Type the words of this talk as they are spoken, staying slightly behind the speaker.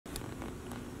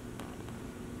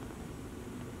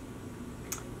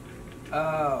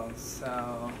Oh,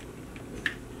 so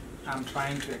I'm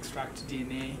trying to extract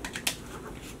DNA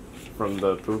from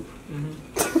the poop.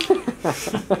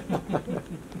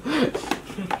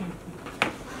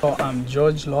 So I'm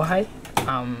George Lohay.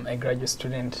 I'm a graduate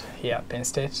student here at Penn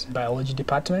State Biology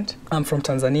Department. I'm from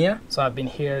Tanzania, so I've been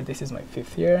here. This is my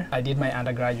 5th year. I did my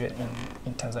undergraduate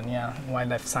in Tanzania, in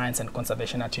Wildlife Science and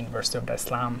Conservation at University of Dar es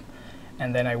Salaam.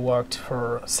 And then I worked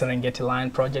for Serengeti Lion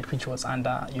Project, which was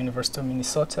under University of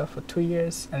Minnesota for 2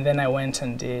 years. And then I went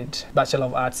and did Bachelor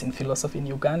of Arts in Philosophy in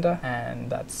Uganda.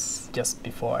 And that's just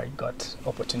before I got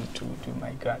opportunity to do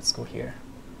my grad school here.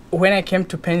 When I came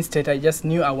to Penn State, I just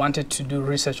knew I wanted to do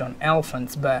research on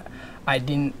elephants, but I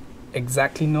didn't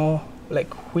exactly know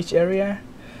which area.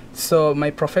 So my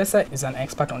professor is an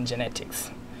expert on genetics,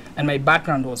 and my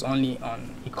background was only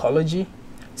on ecology.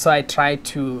 So I tried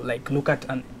to look at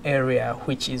an area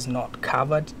which is not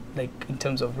covered in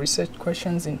terms of research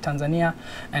questions in Tanzania,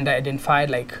 and I identified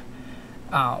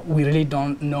we really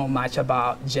don't know much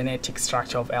about genetic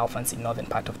structure of elephants in northern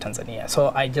part of Tanzania.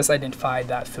 So I just identified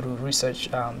that through research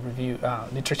review,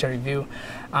 literature review.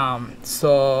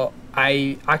 So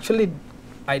I actually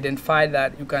identified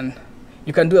that you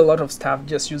can do a lot of stuff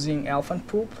just using elephant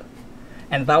poop,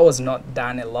 and that was not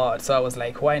done a lot. So I was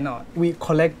like, why not? We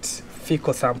collect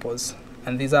fecal samples,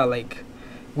 and these are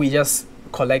we just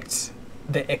collect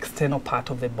the external part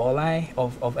of the boli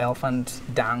of elephant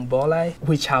dung boli,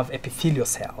 which have epithelial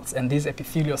cells, and these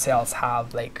epithelial cells have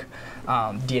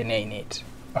DNA in it.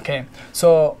 Okay,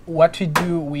 so what we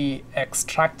do, we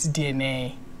extract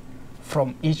DNA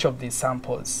from each of these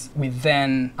samples. We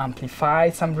then amplify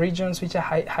some regions which are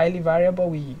highly variable.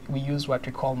 We use what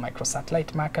we call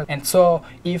microsatellite markers. And so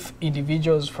if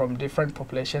individuals from different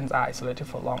populations are isolated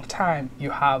for a long time,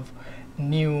 you have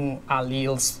new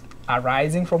alleles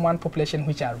arising from one population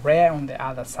which are rare on the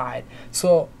other side.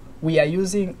 So we are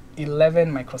using 11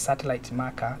 microsatellite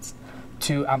markers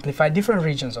to amplify different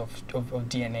regions of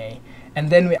DNA, and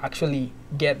then we actually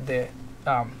get the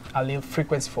allele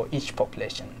frequency for each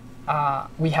population.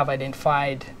 We have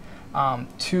identified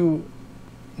 2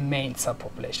 main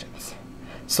subpopulations.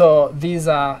 So these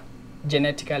are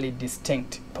genetically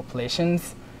distinct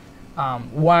populations.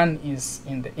 One is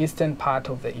in the eastern part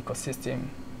of the ecosystem.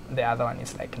 The other one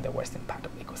is in the western part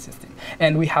of the ecosystem.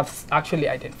 And we have actually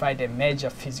identified a major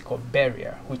physical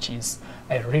barrier, which is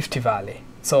a rift valley.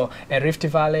 So a rift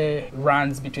valley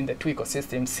runs between the 2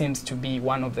 ecosystems, seems to be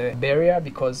one of the barrier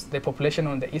because the population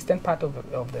on the eastern part of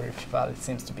the rift valley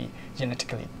seems to be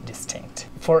genetically distinct.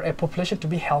 For a population to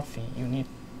be healthy, you need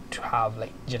to have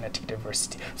genetic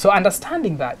diversity. So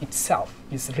understanding that itself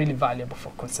is really valuable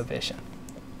for conservation.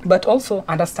 But also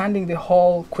understanding the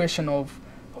whole question of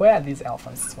where are these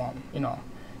elephants from?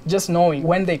 Just knowing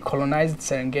when they colonized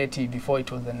Serengeti before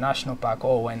it was the national park,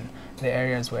 or when the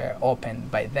areas were open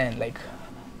by then,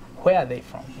 where are they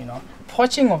from?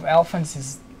 Poaching of elephants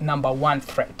is #1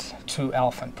 threat to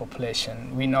elephant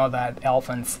population. We know that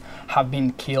elephants have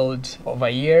been killed over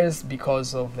years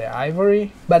because of their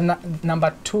ivory, but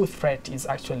 #2 threat is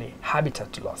actually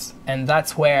habitat loss, and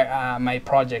that's where my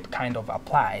project kind of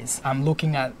applies. I'm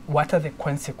looking at what are the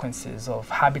consequences of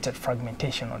habitat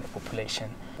fragmentation on a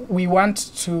population. We want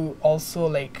to also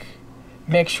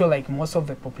make sure most of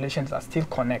the populations are still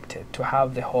connected, to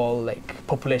have the whole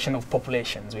population of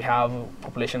populations. We have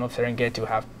population of Serengeti, we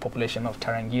have population of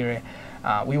Tarangire.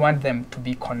 We want them to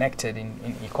be connected.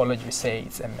 In ecology, we say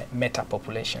it's a meta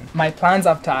population. My plans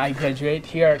after I graduate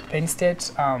here at Penn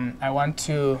State, I want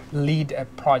to lead a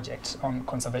project on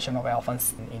conservation of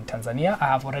elephants in Tanzania. I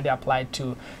have already applied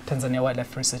to Tanzania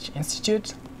Wildlife Research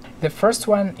Institute. The first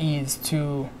one is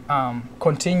to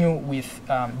continue with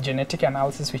genetic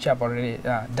analysis, which I've already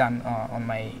done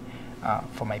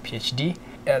for my PhD.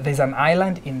 There's an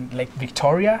island in Lake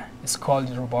Victoria. It's called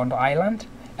Rubondo Island.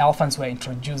 Elephants were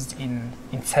introduced in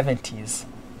 70s.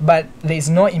 But there's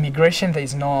no immigration,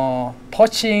 there's no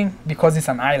poaching, because it's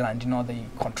an island, they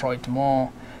control it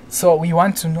more. So we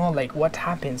want to know what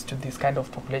happens to this kind of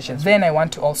populations. Then I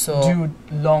want to also do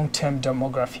long-term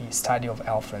demography study of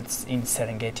elephants in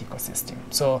Serengeti ecosystem.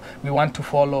 So we want to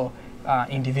follow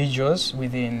individuals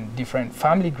within different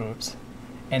family groups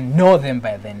and know them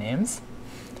by their names.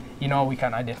 We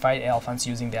can identify elephants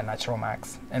using their natural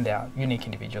marks, and they are unique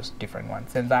individuals, different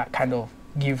ones. And that kind of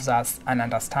gives us an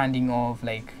understanding of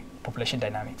population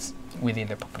dynamics within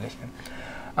the population.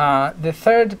 The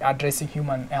third, addressing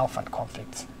human-elephant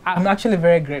conflicts. I'm actually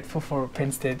very grateful for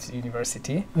Penn State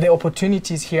University. The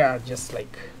opportunities here are just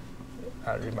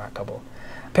remarkable.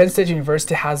 Penn State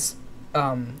University has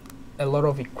a lot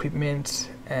of equipment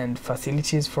and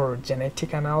facilities for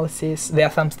genetic analysis. There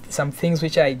are some things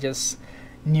which I just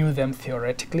knew them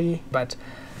theoretically, but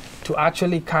to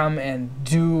actually come and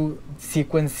do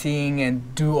sequencing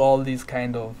and do all these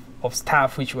kind of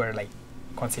stuff which were like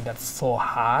considered so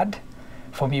hard,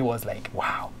 for me was like,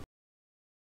 wow,